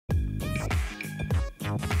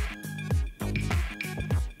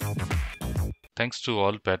Thanks to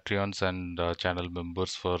all Patreons and channel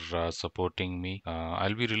members for supporting me.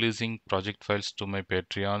 I'll be releasing project files to my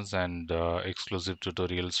Patreons and exclusive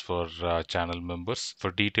tutorials for channel members. For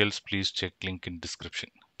details, please check link in description.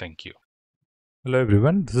 Thank you. Hello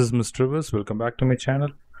everyone, this is MrWhiz. Welcome back to my channel.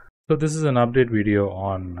 So this is an update video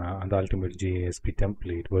on the ultimate GASP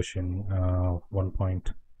template version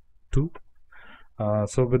 1.2.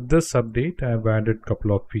 So with this update, I've added a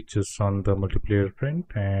couple of features on the multiplayer front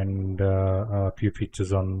and a few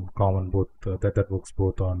features on common both that works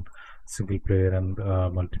both on single player and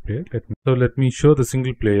multiplayer. Let me show the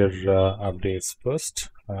single player updates first.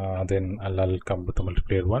 Then I'll come with the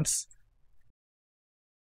multiplayer ones.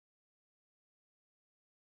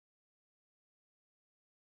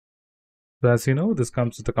 So as you know, this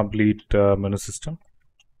comes with a complete menu system.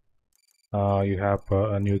 You have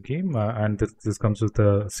a new game, and this comes with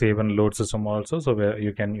the save and load system also. So where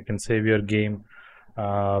you can save your game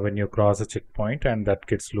when you cross a checkpoint, and that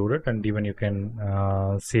gets loaded, and even you can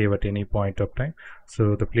save at any point of time.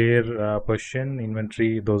 So the player position,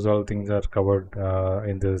 inventory, those all things are covered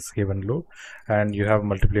in the save and load, and you have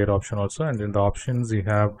multiplayer option also. And in the options, you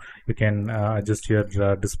can adjust your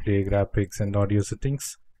display, graphics, and audio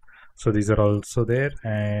settings. So these are also there,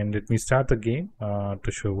 and let me start the game to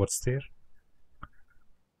show what's there.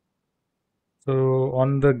 So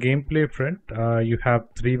on the gameplay front, you have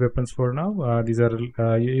 3 weapons for now. These are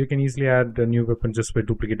you can easily add a new weapon just by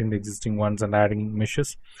duplicating the existing ones and adding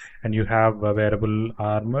meshes. And you have wearable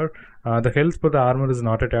armor. The health for the armor is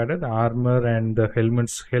not yet added. The armor and the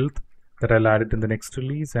helmet's health that I'll add it in the next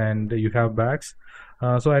release. And you have bags.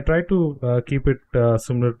 So I try to keep it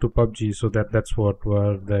similar to PUBG. So that's what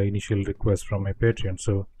were the initial requests from my Patreon.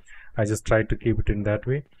 So I just tried to keep it in that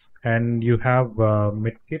way. And you have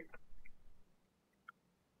medkit.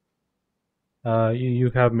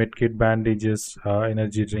 You have medkit, bandages,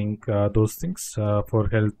 energy drink, those things for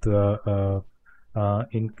health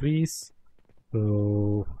increase.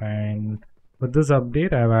 So, and with this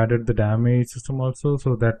update, I've added the damage system also,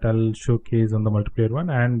 so that I'll showcase on the multiplayer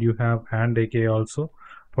one. And you have hand AK also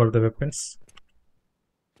for the weapons.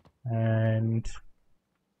 And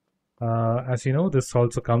as you know, this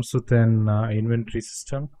also comes with an inventory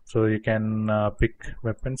system, so you can pick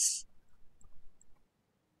weapons,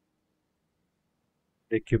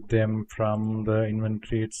 equip them from the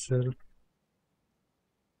inventory itself.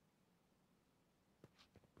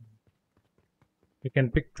 You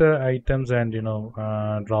can pick the items and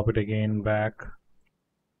drop it again back.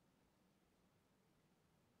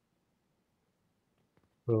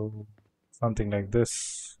 So something like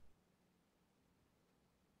this.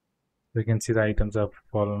 You can see the items have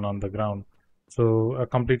fallen on the ground. So a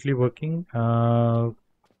completely working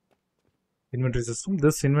inventory system.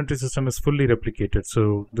 This inventory system is fully replicated,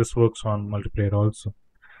 so this works on multiplayer also.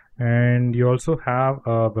 And you also have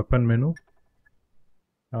a weapon menu.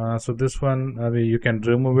 So this one you can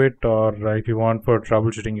remove it, or if you want for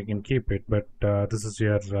troubleshooting you can keep it, but this is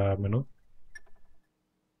your menu.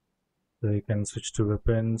 So you can switch to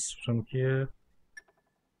weapons from here.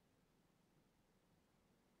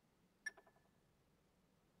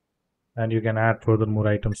 And you can add further more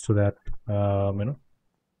items to that menu.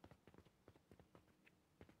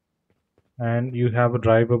 And you have a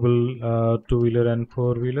drivable 2-wheeler and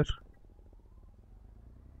 4-wheeler.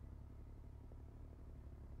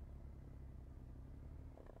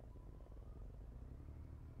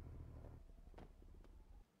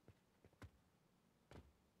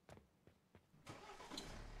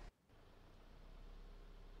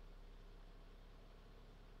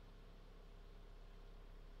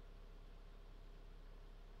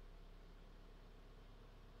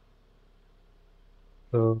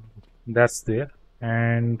 So that's there.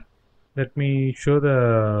 And let me show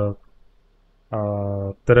the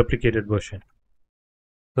replicated version.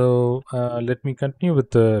 So let me continue with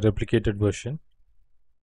the replicated version.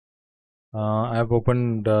 I've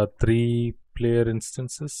opened 3 player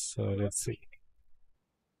instances. So let's see.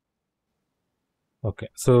 Okay,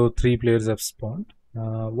 so 3 players have spawned.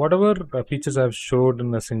 Whatever features I've showed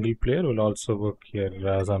in a single player will also work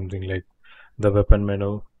here. Something like the weapon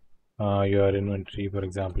menu, your inventory, for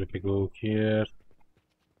example. If you go here,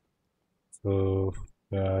 so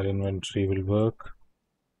your inventory will work.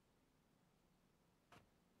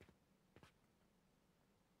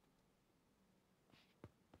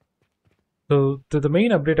 So the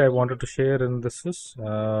main update I wanted to share in this is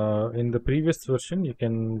in the previous version you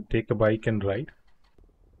can take a bike and ride.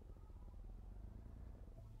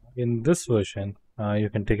 In this version you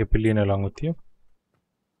can take a pillion along with you.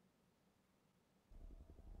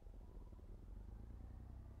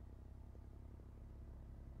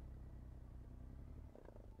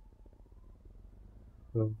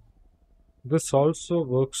 So this also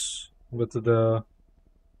works with the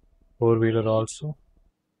four-wheeler also.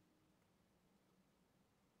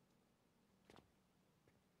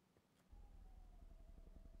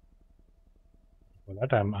 For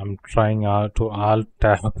that, I'm trying to alt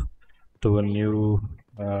tab to a new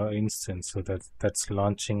instance. So that's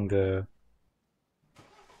launching the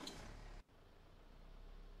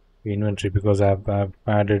inventory because I've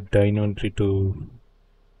added the inventory to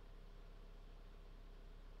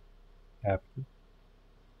app.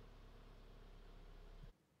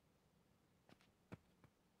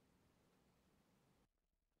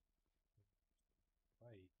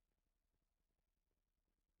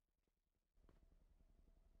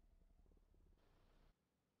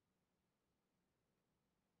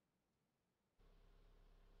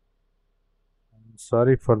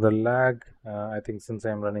 Sorry for the lag. I think since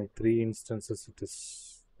I'm running three instances, it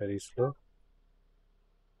is very slow.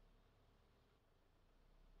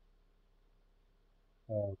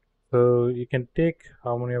 Uh, so you can take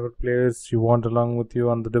how many other players you want along with you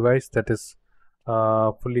on the device. That is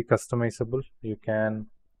fully customizable. You can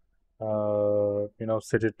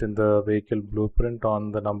set it in the vehicle blueprint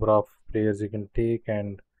on the number of players you can take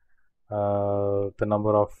and the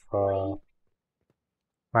number of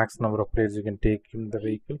max number of players you can take in the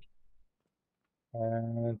vehicle.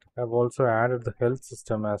 And I've also added the health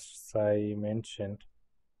system as I mentioned.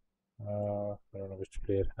 I don't know which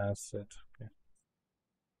player has it. Okay.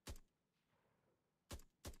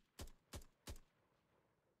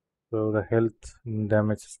 So the health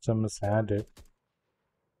damage system is added.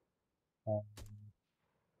 Um,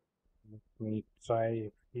 Let me try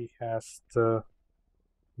if he has the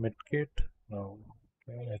medkit. No.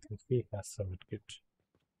 Okay, I think he has the medkit.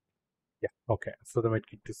 Yeah. Okay. So the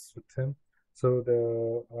medkit is with him. So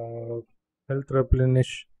the health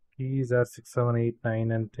replenish keys are 6, 7, 8,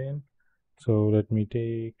 9, and 10. So let me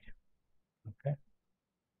take. Okay.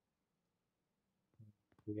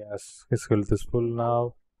 Yes, his health is full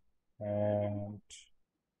now, and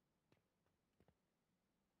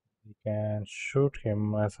we can shoot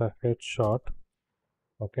him as a headshot.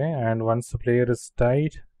 Okay, and once the player is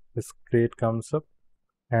died, his crate comes up,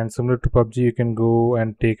 and similar to PUBG, you can go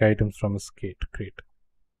and take items from his crate.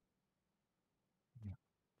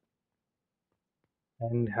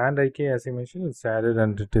 And hand IK, as I mentioned, is added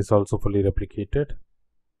and it is also fully replicated.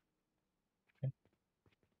 Okay.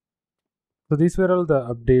 So these were all the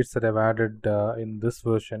updates that I've added in this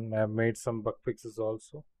version. I've made some bug fixes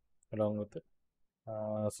also along with it.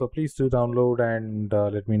 So please do download and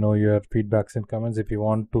let me know your feedbacks and comments. If you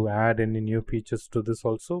want to add any new features to this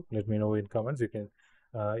also, let me know in comments. You can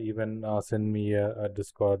even send me a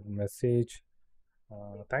Discord message.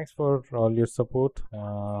 Thanks for all your support.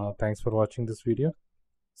 Thanks for watching this video.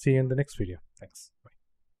 See you in the next video. Thanks. Bye.